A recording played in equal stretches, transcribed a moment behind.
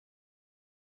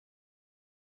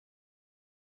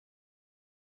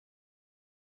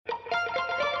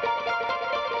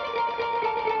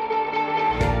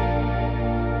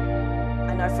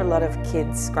for a lot of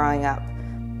kids growing up,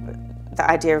 the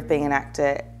idea of being an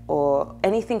actor or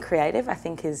anything creative, I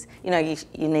think is, you know, you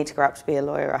need to grow up to be a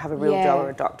lawyer or have a real job or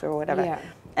a doctor or whatever. Yeah.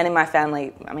 And in my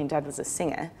family, I mean, Dad was a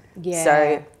singer. Yeah.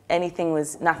 So nothing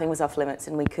was off limits,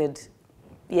 and we could,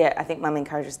 I think Mum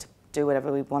encouraged us to do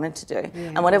whatever we wanted to do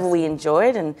and whatever we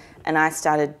enjoyed. And I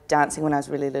started dancing when I was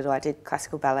really little. I did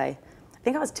classical ballet. I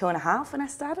think I was 2.5 when I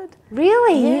started.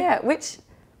 Really? Yeah, which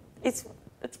it's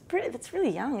really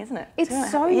young, isn't it?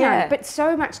 It's so young, but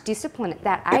so much discipline at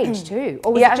that age too.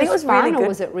 Or was I it think just it was fun, really good. or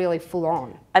was it really full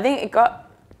on? I think it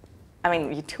got, I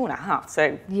mean, you're 2.5,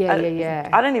 so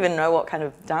I don't even know what kind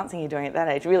of dancing you're doing at that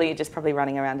age. Really, you're just probably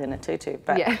running around in a tutu.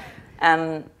 But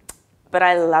but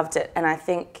I loved it, and I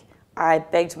think I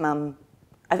begged Mum.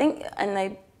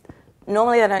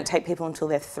 Normally they don't take people until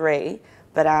they're 3,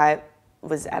 but I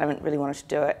was adamant, really wanted to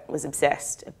do it, was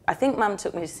obsessed. I think Mum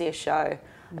took me to see a show.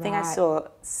 I think I saw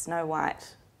Snow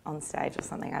White on stage or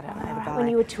something, I don't know. The ballet. When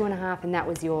you were 2.5 and that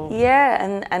was your... Yeah,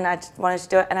 and I just wanted to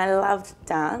do it, and I loved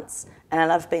dance, and I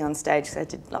loved being on stage, so I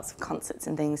did lots of concerts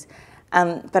and things.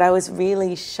 But I was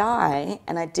really shy,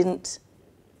 and I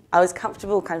was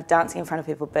comfortable kind of dancing in front of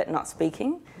people, but not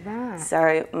speaking. Right.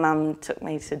 So Mum took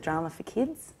me to Drama for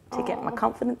Kids to get my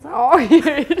confidence up. Oh,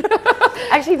 yeah.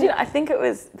 Actually, I think it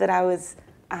was that I was...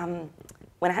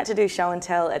 when I had to do show and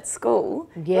tell at school,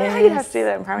 you know how you'd have to do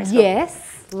that in primary school?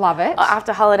 Yes, love it.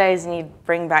 After holidays, and you'd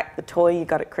bring back the toy you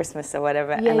got at Christmas or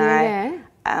whatever.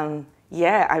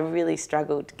 I really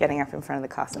struggled getting up in front of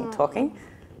the class and talking.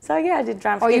 So I did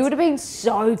Drama for Kids. You would have been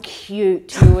so cute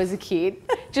too as a kid,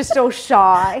 just all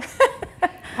shy,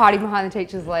 hiding behind the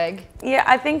teacher's leg. Yeah,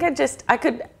 I think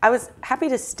I was happy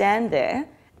to stand there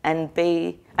and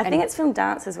be, I think it's from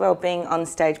dance as well, being on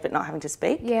stage but not having to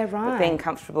speak. Yeah, right. But being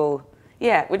comfortable.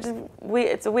 Yeah, which is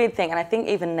weird. It's a weird thing, and I think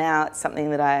even now it's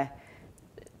something that I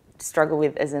struggle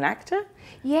with as an actor.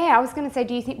 Yeah, I was going to say,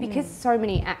 do you think because so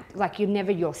many you're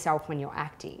never yourself when you're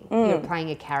acting, you're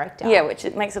playing a character? Yeah, which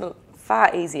it makes it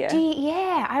far easier.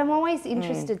 I'm always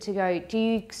interested to go, do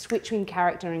you switch in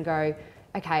character and go,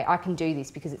 okay, I can do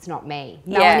this because it's not me.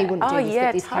 Melanie wouldn't do this,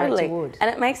 but this character would. And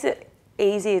it makes it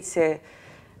easier to,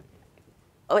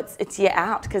 it's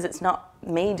out because it's not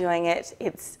me doing it.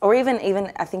 Or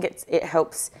even I think it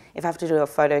helps if I have to do a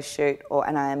photo shoot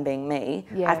and I am being me.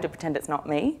 I have to pretend it's not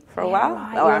me for a while.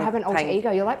 Right. You have an alter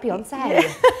ego. You're like Beyonce.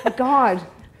 Oh, God.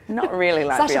 Not really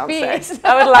like Sasha Beyonce. Fierce.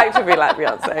 I would like to be like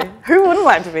Beyonce. Who wouldn't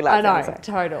like to be like Beyonce? I know,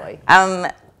 totally.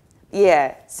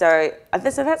 So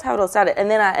that's how it all started, and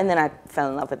then I fell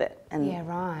in love with it. Yeah,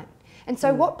 right. And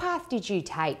so what path did you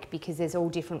take? Because there's all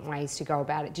different ways to go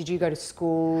about it. Did you go to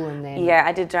school and then... Yeah,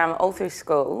 I did drama all through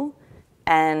school,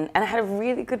 and I had a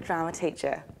really good drama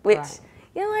teacher, which,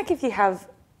 you know, like if you have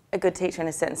a good teacher in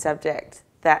a certain subject,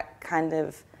 that kind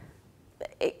of,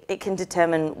 it can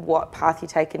determine what path you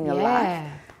take in your life.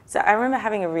 So I remember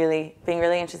being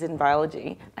really interested in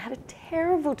biology. I had a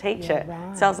terrible teacher,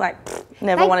 so I was like,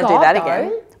 never want to do that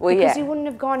again. Well, because you wouldn't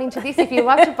have gone into this if you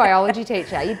loved a biology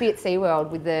teacher. You'd be at SeaWorld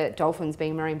with the dolphins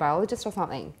being marine biologist or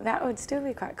something. That would still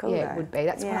be quite cool. Yeah, it would be.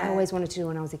 That's what I always wanted to do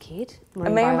when I was a kid.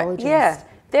 Marine biologist. Yeah,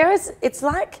 it's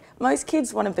like most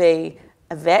kids want to be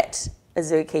a vet, a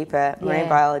zookeeper, marine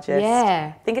biologist.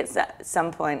 Yeah. I think at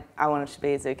some point I wanted to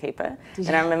be a zookeeper.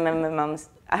 And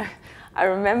I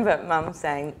remember Mum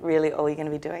saying, really, all you're going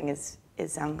to be doing is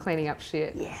cleaning up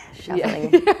shit. Yeah,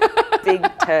 shoveling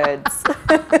big turds.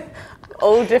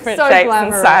 All different shapes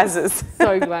and sizes.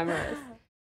 So glamorous.